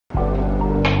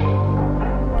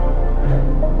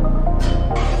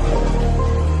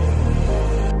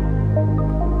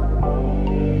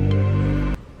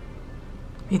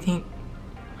You think?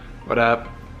 What up?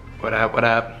 What up? What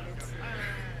up?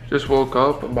 Just woke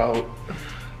up about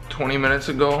 20 minutes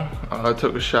ago. I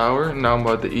took a shower and now I'm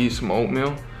about to eat some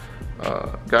oatmeal.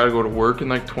 Gotta go to work in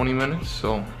like 20 minutes,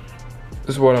 so.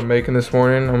 This is what I'm making this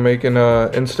morning. I'm making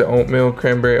instant oatmeal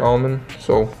cranberry almond.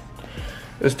 So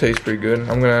this tastes pretty good.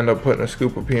 I'm gonna end up putting a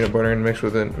scoop of peanut butter and mix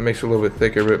with it. It makes it a little bit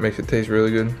thicker, but it makes it taste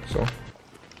really good. So.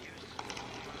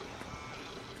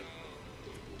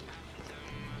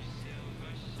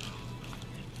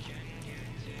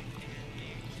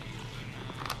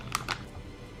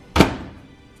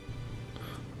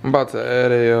 I'm about to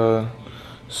add a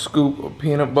scoop of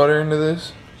peanut butter into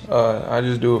this. I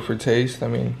just do it for taste. I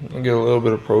mean, I get a little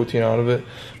bit of protein out of it.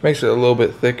 Makes it a little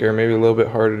bit thicker, maybe a little bit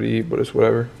harder to eat, but it's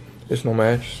whatever. It's no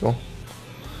match, so.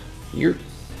 Here.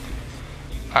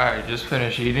 Alright, just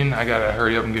finished eating. I gotta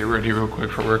hurry up and get ready real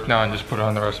quick for work now and just put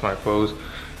on the rest of my clothes.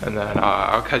 And then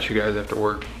I'll catch you guys after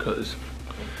work because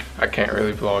I can't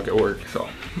really vlog at work, so.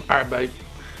 Alright, babe.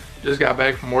 Just got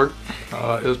back from work.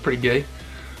 It was pretty gay.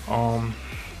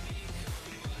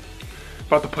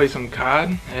 About to play some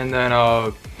COD, and then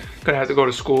gonna have to go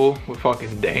to school with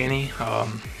fucking Danny.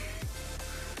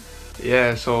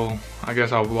 Yeah, so I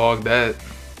guess I'll vlog that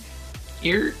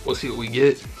here. We'll see what we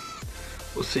get.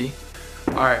 We'll see.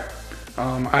 Alright,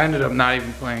 I ended up not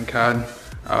even playing COD.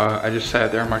 I just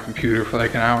sat there on my computer for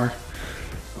like an hour.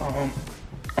 I'm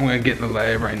gonna get in the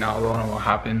lab right now though, and I'm gonna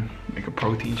hop in, make a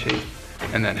protein shake,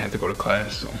 and then have to go to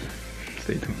class, so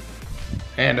stay tuned.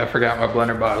 And I forgot my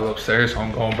blender bottle upstairs, so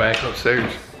I'm going back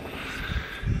upstairs.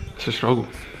 It's a struggle.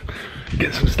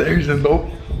 Get some stairs in though.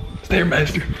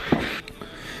 Stairmaster.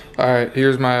 Alright,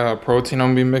 here's my protein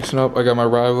I'm gonna be mixing up. I got my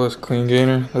Rivalus Clean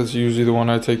Gainer. That's usually the one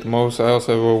I take the most. I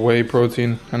also have a whey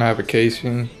protein and I have a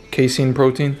casein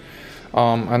protein.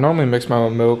 I normally mix mine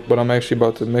with milk, but I'm actually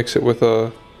about to mix it with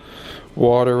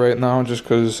water right now just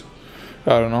because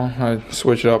I don't know, I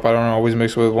switch it up. I don't always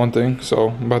mix it with one thing, so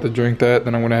I'm about to drink that,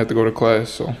 then I'm gonna have to go to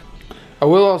class. So I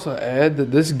will also add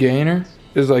that this gainer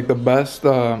is like the best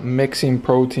mixing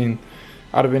protein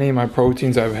out of any of my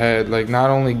proteins I've had. Like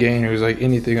not only gainers, like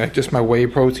anything, like just my whey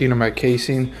protein or my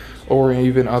casein or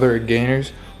even other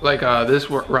gainers. Like this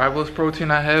Rivalus protein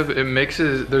I have, it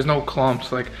mixes, there's no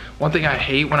clumps. Like one thing I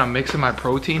hate when I'm mixing my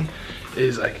protein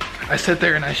is like I sit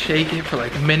there and I shake it for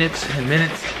like minutes and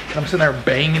minutes, and I'm sitting there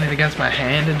banging it against my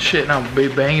hand and shit, and I'm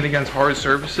banging it against hard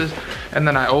surfaces, and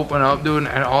then I open up, dude,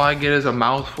 and all I get is a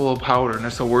mouthful of powder, and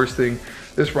that's the worst thing.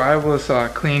 This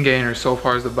Rivalus Clean Gainer so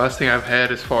far is the best thing I've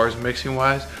had as far as mixing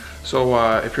wise. So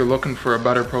if you're looking for a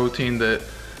better protein that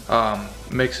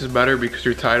mixes better because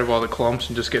you're tired of all the clumps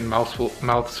and just getting mouths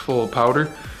full of powder,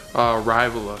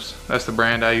 Rivalus, that's the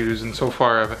brand I use, and so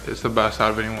far it's the best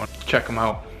out of anyone. Check them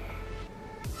out.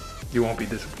 You won't be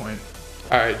disappointed.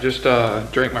 Alright, just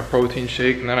drank my protein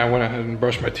shake, and then I went ahead and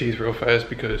brushed my teeth real fast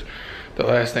because the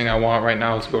last thing I want right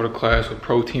now is to go to class with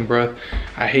protein breath.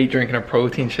 I hate drinking a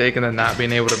protein shake and then not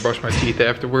being able to brush my teeth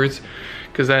afterwards,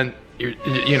 because then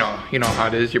you know how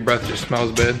it is, your breath just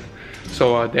smells bad.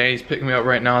 So Danny's picking me up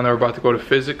right now and they're about to go to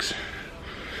physics.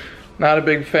 Not a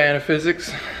big fan of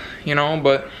physics, you know,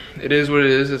 but it is what it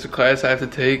is. It's a class I have to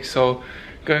take, so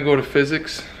gonna go to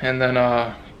physics and then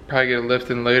probably get a lift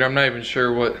in later. I'm not even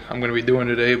sure what I'm gonna be doing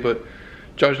today, but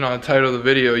judging on the title of the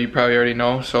video, you probably already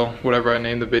know, so whatever I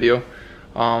named the video.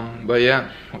 But yeah,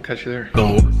 I'll catch you there.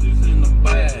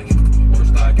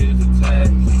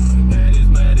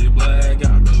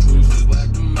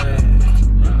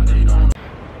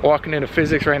 Walking into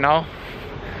physics right now.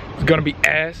 It's gonna be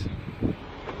ass. Then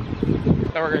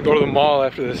we're gonna go to the mall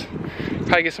after this.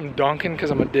 Probably get some Dunkin'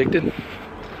 because I'm addicted.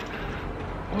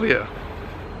 Oh yeah.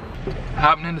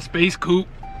 Hopping in the space coupe.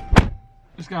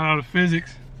 Just got out of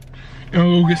physics.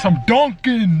 Gonna go get some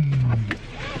Dunkin'.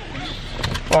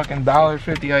 Fucking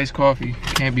 $1.50 iced coffee.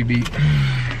 Can't be beat.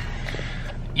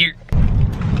 Here.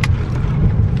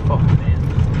 Oh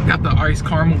man. Got the iced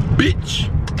caramel, bitch.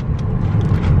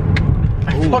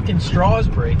 My fucking straw's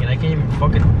breaking. I can't even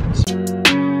fucking.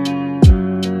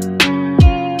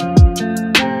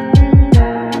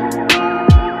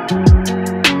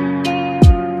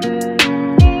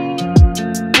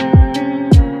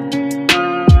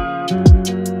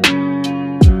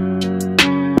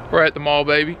 We're at the mall,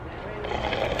 baby.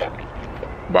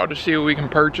 About to see what we can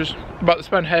purchase. About to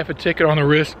spend half a ticket on the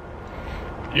wrist.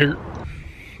 You're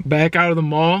back out of the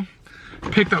mall.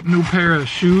 Picked up a new pair of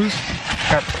shoes.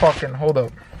 Got fucking, hold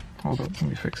up, let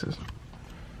me fix this.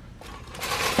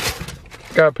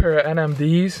 Got a pair of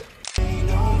NMDs.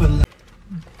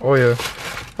 Oh yeah.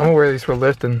 I'm gonna wear these for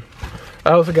lifting.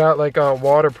 I also got like a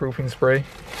waterproofing spray.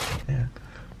 Yeah.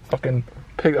 Fucking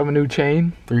picked up a new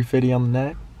chain. 350 on the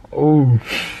neck. Oh.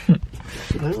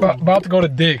 About to go to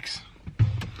Dick's.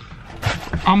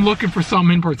 I'm looking for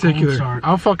something in particular.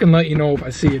 I'll fucking let you know if I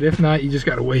see it. If not, you just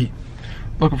gotta wait.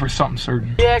 Looking for something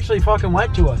certain. She actually fucking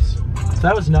went to us. So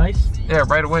that was nice. Yeah,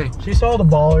 right away. She saw the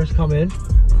ballers come in.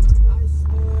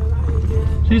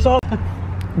 She saw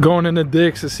Going into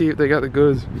Dick's to see if they got the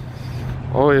goods.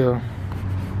 Oh yeah.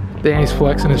 Danny's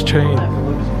flexing his chain.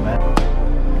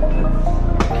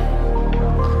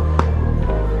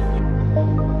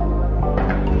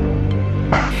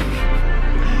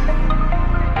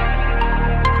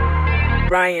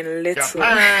 Brian Little.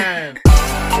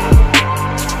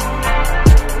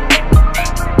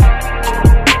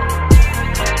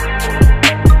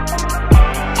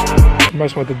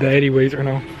 Messing with the daddy weights right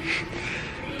now.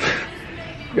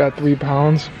 Got 3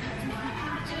 pounds.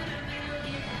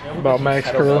 About max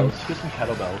curling. Let's get some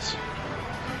kettlebells.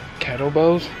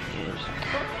 Kettlebells?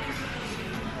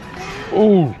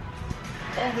 Ooh.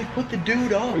 Oh, they put the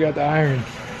dude up. We got the iron.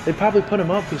 They probably put him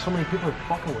up because so many people are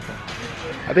fucking with him.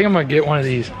 I think I'm gonna get one of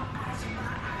these.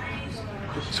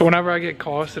 So whenever I get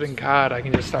costed in COD, I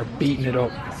can just start beating it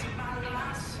up.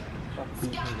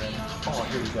 Oh,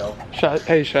 here we go.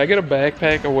 Should I get a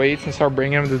backpack of weights and start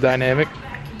bringing them to dynamic?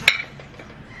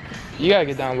 You gotta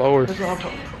get down lower.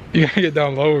 You gotta get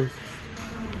down lower.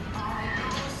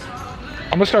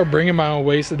 I'm gonna start bringing my own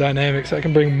weights to dynamic so I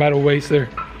can bring metal weights there.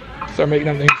 Start making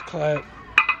them things clap.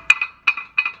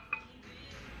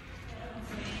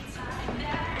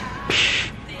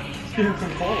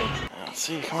 Let's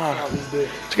see, come on.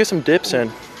 Let's get some dips in.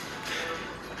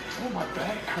 Oh, my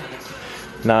back hurts.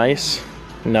 Nice.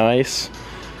 Nice.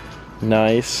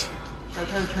 Nice. Should I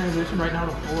try to transition right now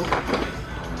to pull-up?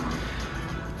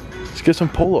 Let's get some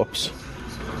pull-ups.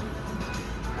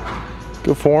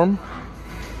 Good form.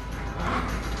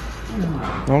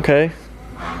 Okay.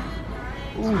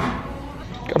 Ooh.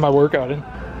 Got my workout in.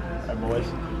 Alright boys,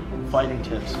 fighting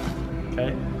tips,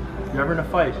 okay? If you're ever in a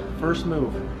fight, first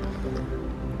move,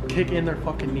 kick in their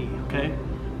fucking knee, okay?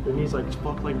 Their knees like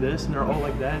fuck like this and they're all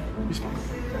like that. You just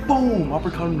boom,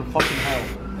 uppercut them to fucking hell.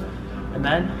 And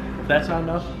then, if that's not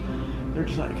enough, they're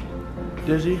just like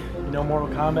dizzy, you know, Mortal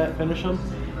Kombat, finish them,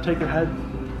 take their head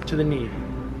to the knee.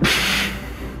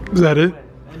 Is that it?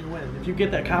 And you win. If you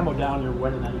get that combo down, you're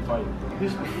winning any fight.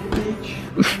 This bitch.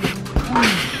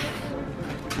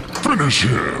 Finish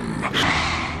him.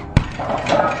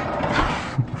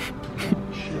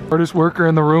 Hardest worker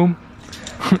in the room.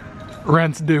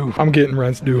 Rent's due. I'm getting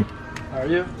rent's due. Are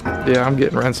you? Yeah, I'm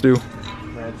getting rent's due.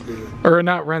 Rent's due. Or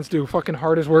not rent's due, fucking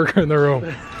hardest worker in the room.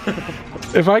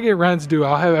 If I get rent's due,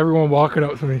 I'll have everyone walking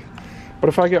up to me. But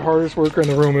if I get hardest worker in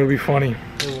the room, it'll be funny.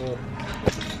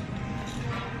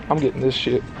 I'm getting this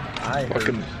shit. I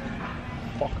fucking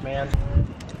fuck, man.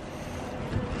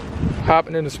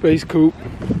 Hopping in the space coupe.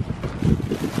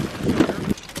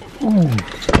 Ooh.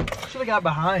 Should have got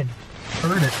behind.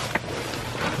 Heard it.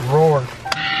 Roar.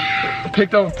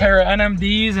 Picked up a pair of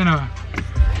NMDs and a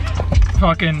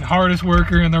fucking hardest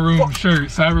worker in the room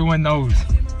shirt so everyone knows.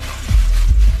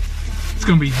 It's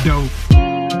gonna be dope.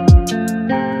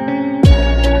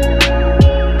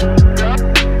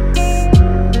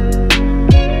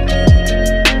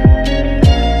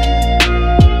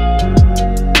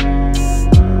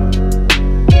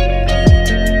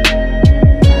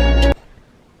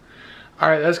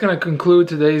 Alright, that's gonna conclude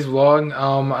today's vlog.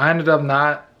 I ended up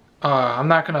I'm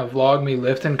not gonna vlog me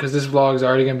lifting because this vlog is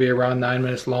already gonna be around 9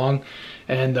 minutes long,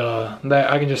 and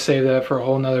that I can just save that for a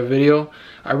whole nother video.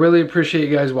 I really appreciate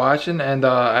you guys watching, and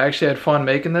I actually had fun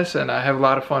making this, and I have a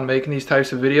lot of fun making these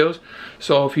types of videos.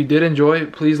 So if you did enjoy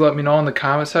it, please let me know in the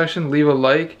comment section. Leave a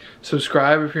like,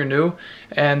 subscribe if you're new,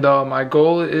 and my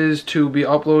goal is to be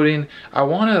uploading. I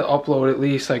want to upload at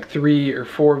least like 3 or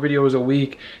 4 videos a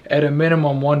week, at a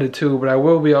minimum 1 to 2, but I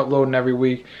will be uploading every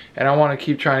week, and I want to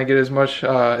keep trying to get as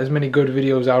many good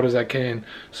videos out as I can.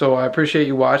 So I appreciate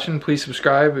you watching. Please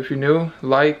subscribe if you're new,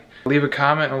 like, leave a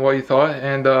comment on what you thought,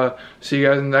 and see you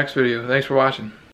guys in the next video. Thanks for watching.